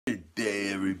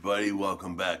everybody,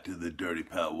 welcome back to the Dirty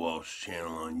Pat Walsh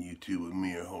channel on YouTube with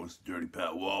me, your host, Dirty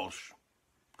Pat Walsh.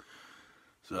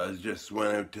 So I just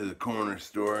went out to the corner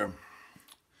store.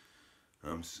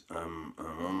 I'm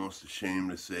almost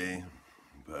ashamed to say,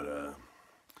 but I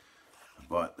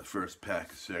bought the first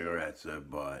pack of cigarettes I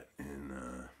bought in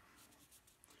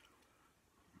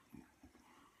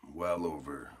well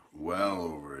over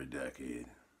a decade.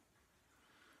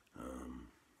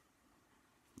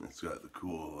 It's got the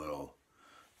cool little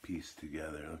piece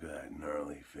together. Look at that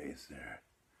gnarly face there.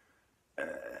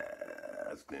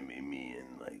 That's gonna be me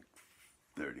in like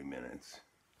 30 minutes.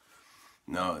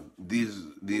 No,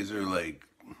 these are like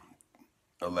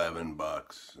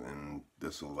 $11, and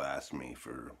this will last me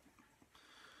for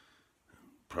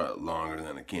longer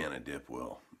than a can of dip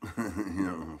will. You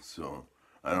know, so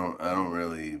I don't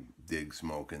really dig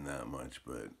smoking that much,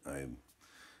 but I'm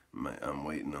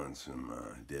waiting on some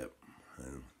dip.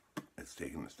 And it's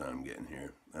taking its time getting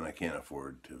here, and I can't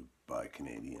afford to buy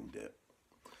Canadian dip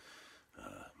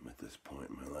at this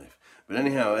point in my life. But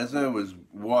anyhow, as I was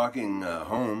walking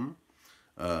home,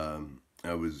 I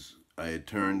was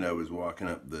walking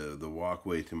up the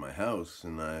walkway to my house,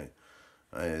 and I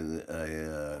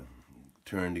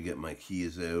turned to get my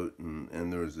keys out,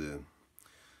 and there was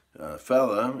a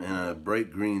fella in a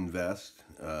bright green vest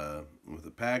with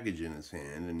a package in his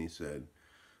hand, and he said,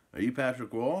 "Are you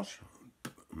Patrick Walsh?"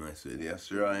 And I said, "Yes,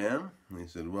 sir, I am." And he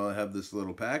said, "Well, I have this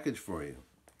little package for you."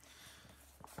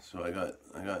 So I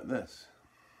got this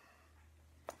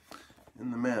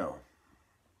in the mail.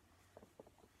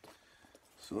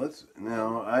 So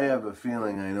now I have a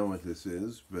feeling I know what this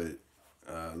is, but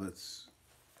let's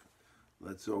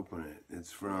open it.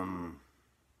 It's from,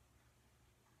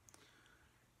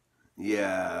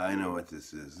 yeah, I know what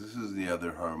this is. This is the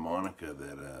other harmonica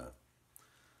that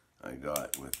I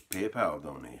got with PayPal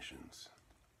donations.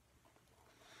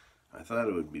 I thought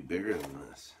it would be bigger than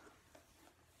this.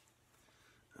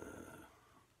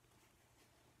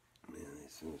 Man,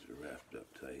 these things are wrapped up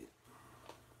tight.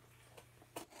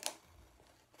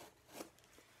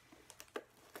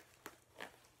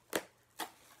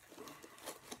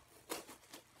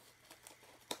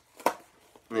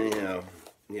 Anyhow,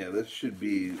 yeah, this should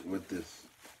be what this,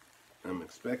 I'm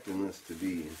expecting this to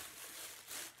be.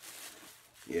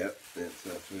 Yep, that's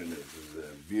what it is. It's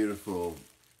a beautiful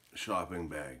shopping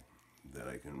bag that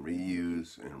I can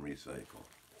reuse and recycle.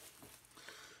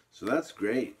 So that's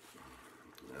great.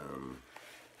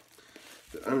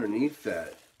 But underneath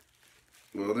that,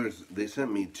 well, they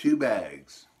sent me two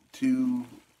bags, two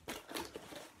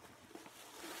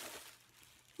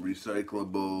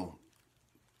recyclable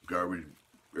garbage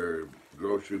or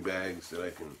grocery bags that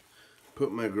I can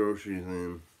put my groceries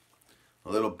in. A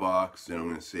little box that I'm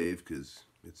going to save because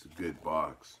it's a good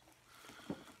box.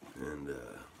 And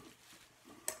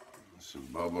some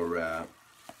bubble wrap.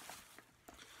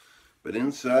 But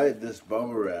inside this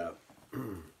bubble wrap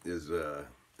is a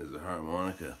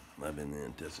harmonica I've been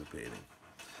anticipating.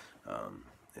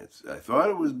 I thought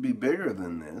it would be bigger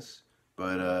than this,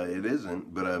 but it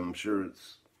isn't. But I'm sure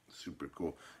it's super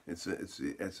cool. It's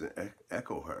an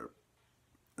echo harp.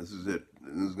 This is it.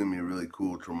 This is gonna be a really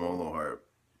cool tremolo harp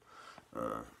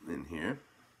in here.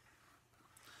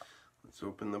 Let's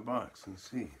open the box and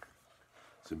see.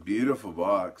 It's a beautiful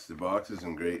box. The box is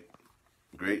in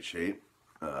great shape.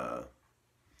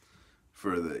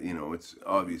 For the, you know, it's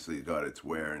obviously got its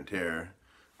wear and tear,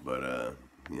 but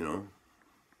you know,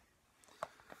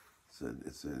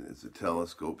 it's a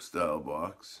telescope style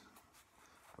box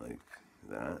like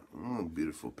that. Oh,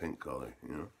 beautiful pink color,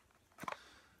 you know.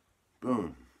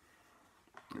 Boom.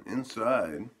 And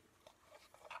inside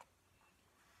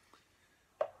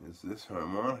is this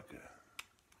harmonica.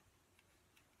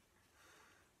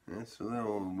 It's a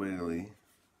little wiggly,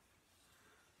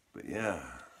 but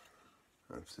yeah,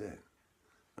 that's it.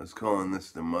 I was calling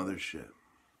this the Mothership.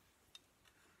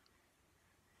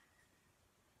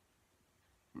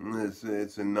 It's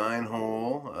a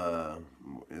 9-hole,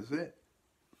 is it?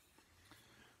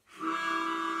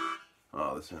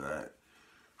 Oh, listen to that.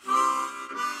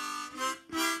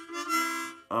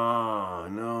 Oh,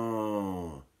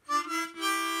 no.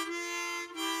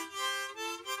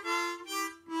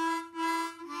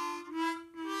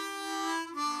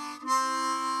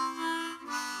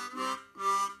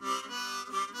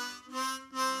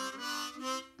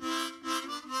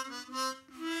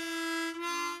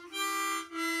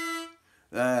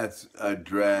 That's a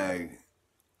drag.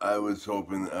 I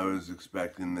was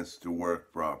expecting this to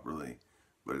work properly,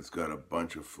 but it's got a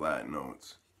bunch of flat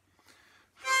notes.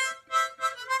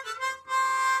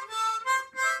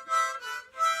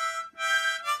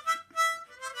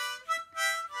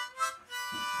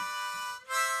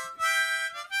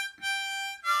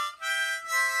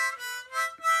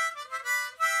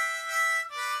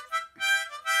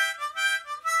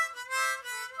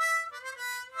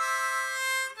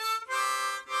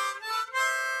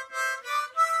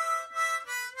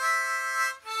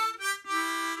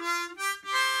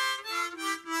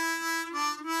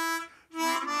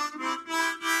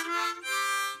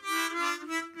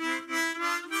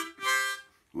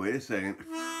 Wait a second.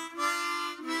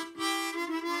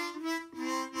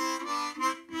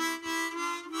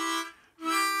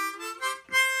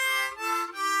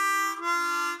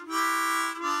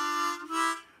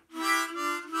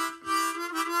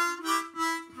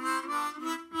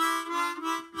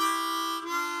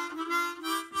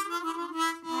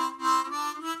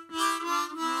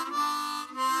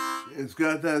 It's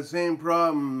got that same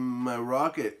problem my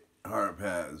rocket harp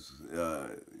has.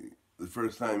 The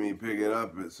first time you pick it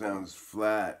up, it sounds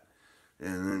flat,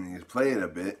 and then you play it a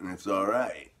bit, and it's all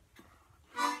right.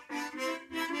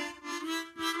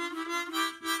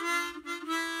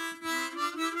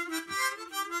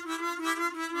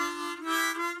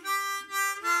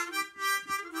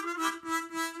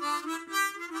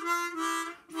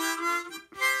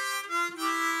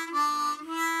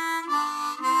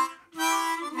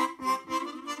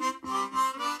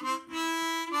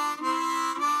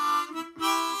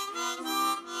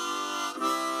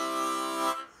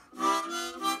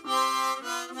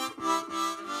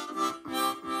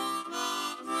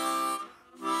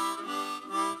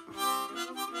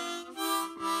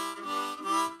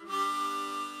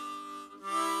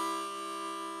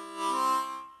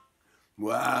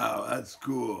 Wow, that's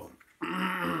cool.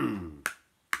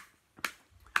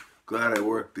 Glad I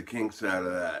worked the kinks out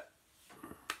of that.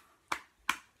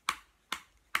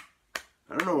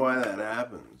 I don't know why that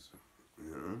happens, you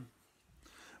know?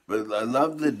 But I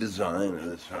love the design of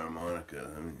this harmonica.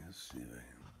 Let me just see if I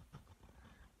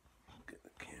can get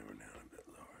the camera down a bit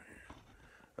lower here.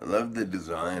 I love the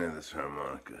design of this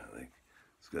harmonica. Like,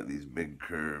 it's got these big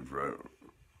curved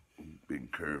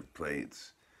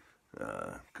plates.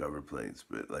 Cover plates,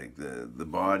 but like the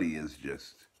body is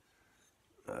just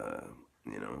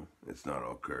you know, it's not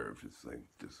all curved. It's like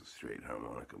just a straight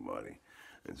harmonica body.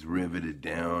 It's riveted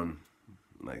down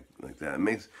like that. It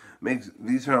makes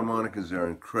these harmonicas are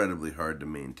incredibly hard to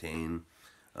maintain,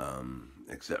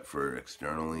 except for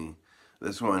externally.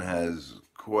 This one has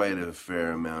quite a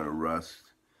fair amount of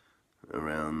rust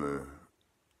around the.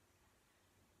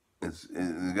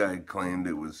 The guy claimed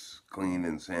it was cleaned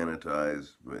and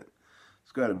sanitized, but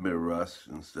it's got a bit of rust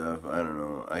and stuff. I don't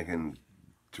know. I can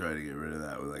try to get rid of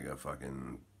that with like a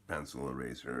fucking pencil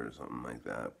eraser or something like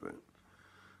that. But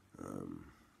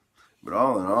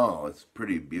all in all, it's a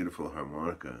pretty beautiful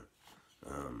harmonica.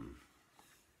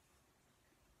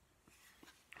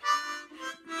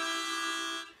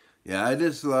 Yeah, I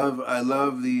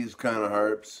love these kind of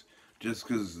harps just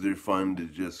because they're fun to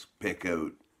just pick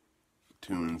out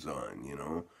tunes on, you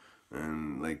know,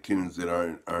 and like tunes that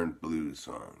aren't blues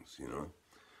songs, you know.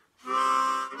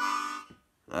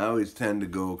 I always tend to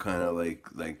go kind of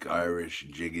like Irish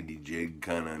jiggity jig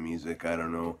kind of music. I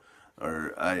don't know,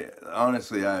 or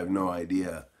honestly I have no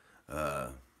idea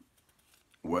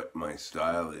what my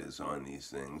style is on these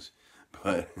things,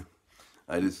 but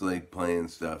I just like playing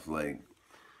stuff like.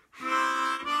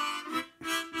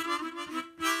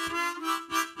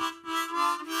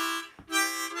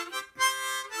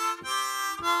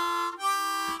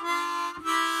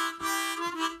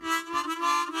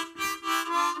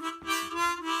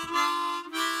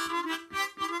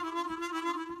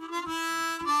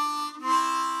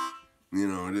 You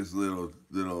know, just little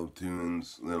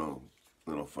tunes, little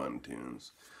fun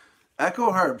tunes.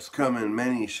 Echo harps come in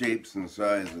many shapes and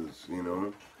sizes, you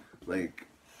know. Like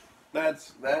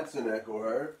that's an echo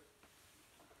harp.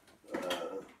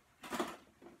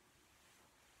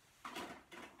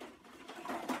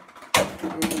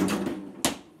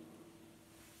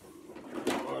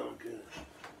 Oh, good.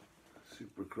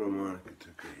 Super chromatica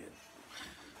took a hit.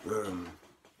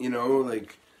 You know,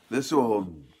 like this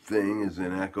old thing is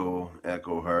an echo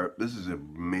harp. This is an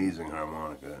amazing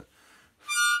harmonica.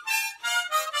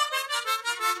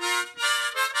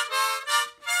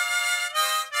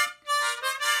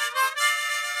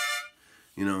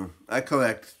 You know, I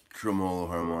collect tremolo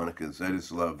harmonicas. I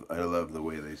love the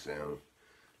way they sound.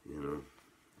 You know,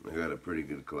 I got a pretty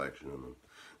good collection of them.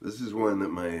 This is one that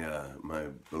my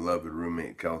beloved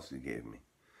roommate Kelsey gave me.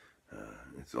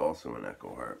 It's also an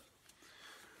echo harp.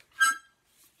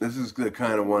 This is the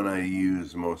kind of one I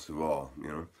use most of all, you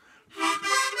know.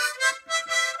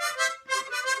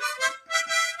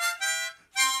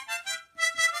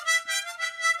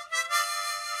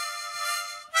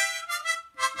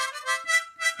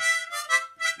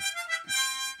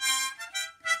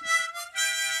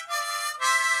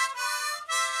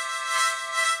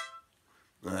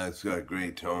 It's got a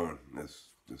great tone. This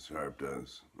harp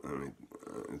does. I mean,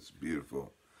 it's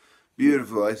beautiful.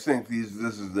 Beautiful. I think this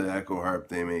is the echo harp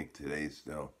they make today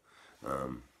still.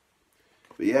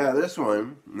 But yeah, this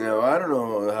one. Now I don't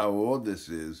know how old this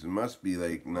is. It must be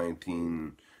like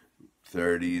 1930s,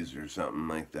 30s or something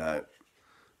like that.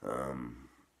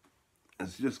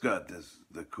 It's just got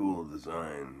the cool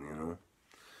design, you know.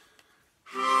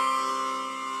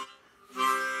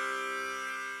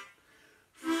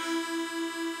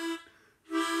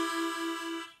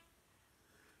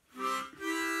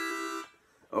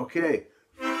 Okay.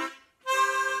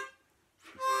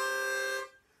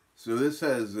 So this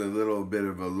has a little bit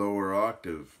of a lower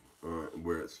octave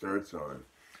where it starts on.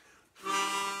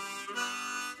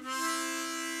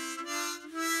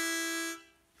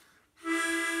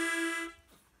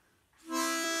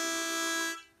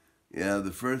 Yeah,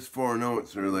 the first 4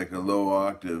 notes are like a low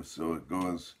octave, so it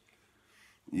goes,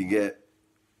 you get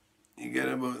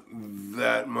about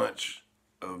that much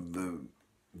of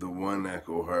the one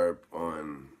echo harp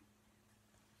on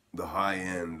the high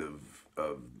end of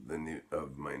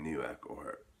my new echo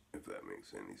harp, if that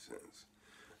makes any sense.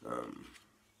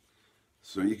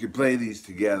 So you could play these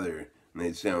together and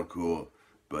they'd sound cool,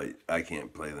 but I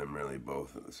can't play them really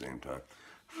both at the same time.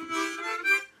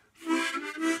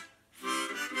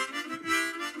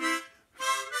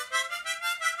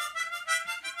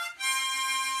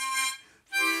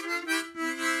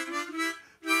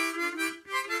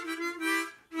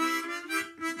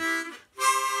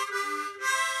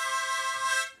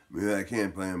 Maybe I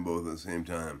can't play them both at the same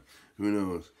time. Who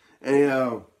knows?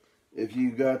 Anyhow, if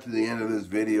you got to the end of this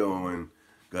video and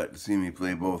got to see me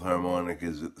play both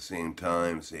harmonicas at the same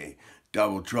time, say,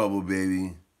 double trouble,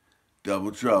 baby.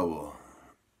 Double trouble.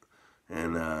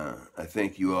 And I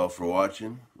thank you all for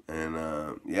watching.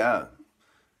 And yeah,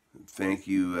 thank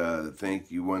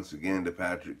you once again to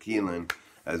Patrick Keelan,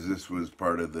 as this was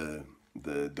part of the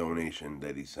donation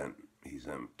that he sent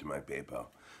to my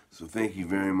PayPal. So thank you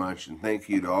very much, and thank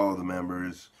you to all the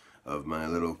members of my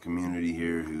little community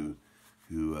here who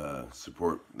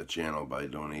support the channel by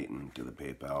donating to the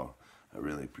PayPal. I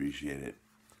really appreciate it,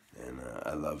 and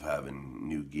I love having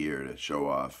new gear to show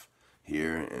off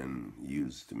here and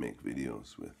use to make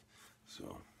videos with.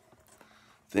 So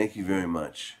thank you very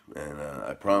much, and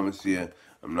I promise you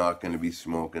I'm not going to be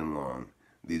smoking long.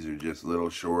 These are just little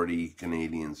shorty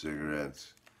Canadian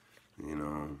cigarettes. You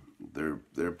know,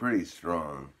 they're pretty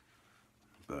strong,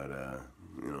 but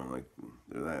you know, like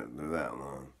they're that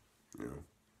long. You know,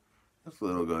 just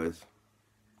little guys.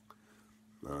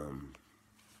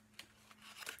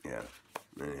 Yeah.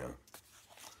 Anyhow,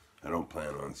 I don't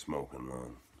plan on smoking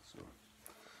long, so.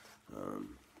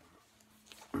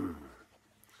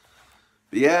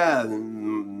 But yeah,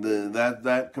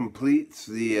 that completes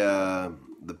the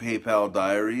PayPal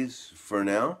diaries for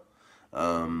now.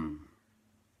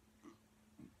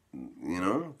 You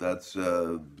know, that's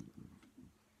there's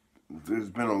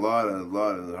been a lot of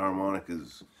the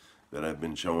harmonicas that I've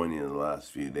been showing you the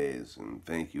last few days, and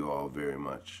thank you all very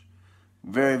much,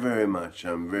 very much.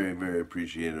 I'm very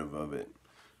appreciative of it,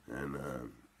 and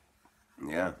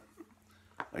yeah,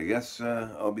 I guess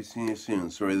I'll be seeing you soon.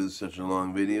 Sorry this is such a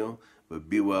long video, but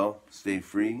be well, stay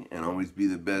free, and always be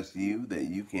the best you that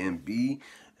you can be.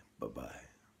 Bye-bye.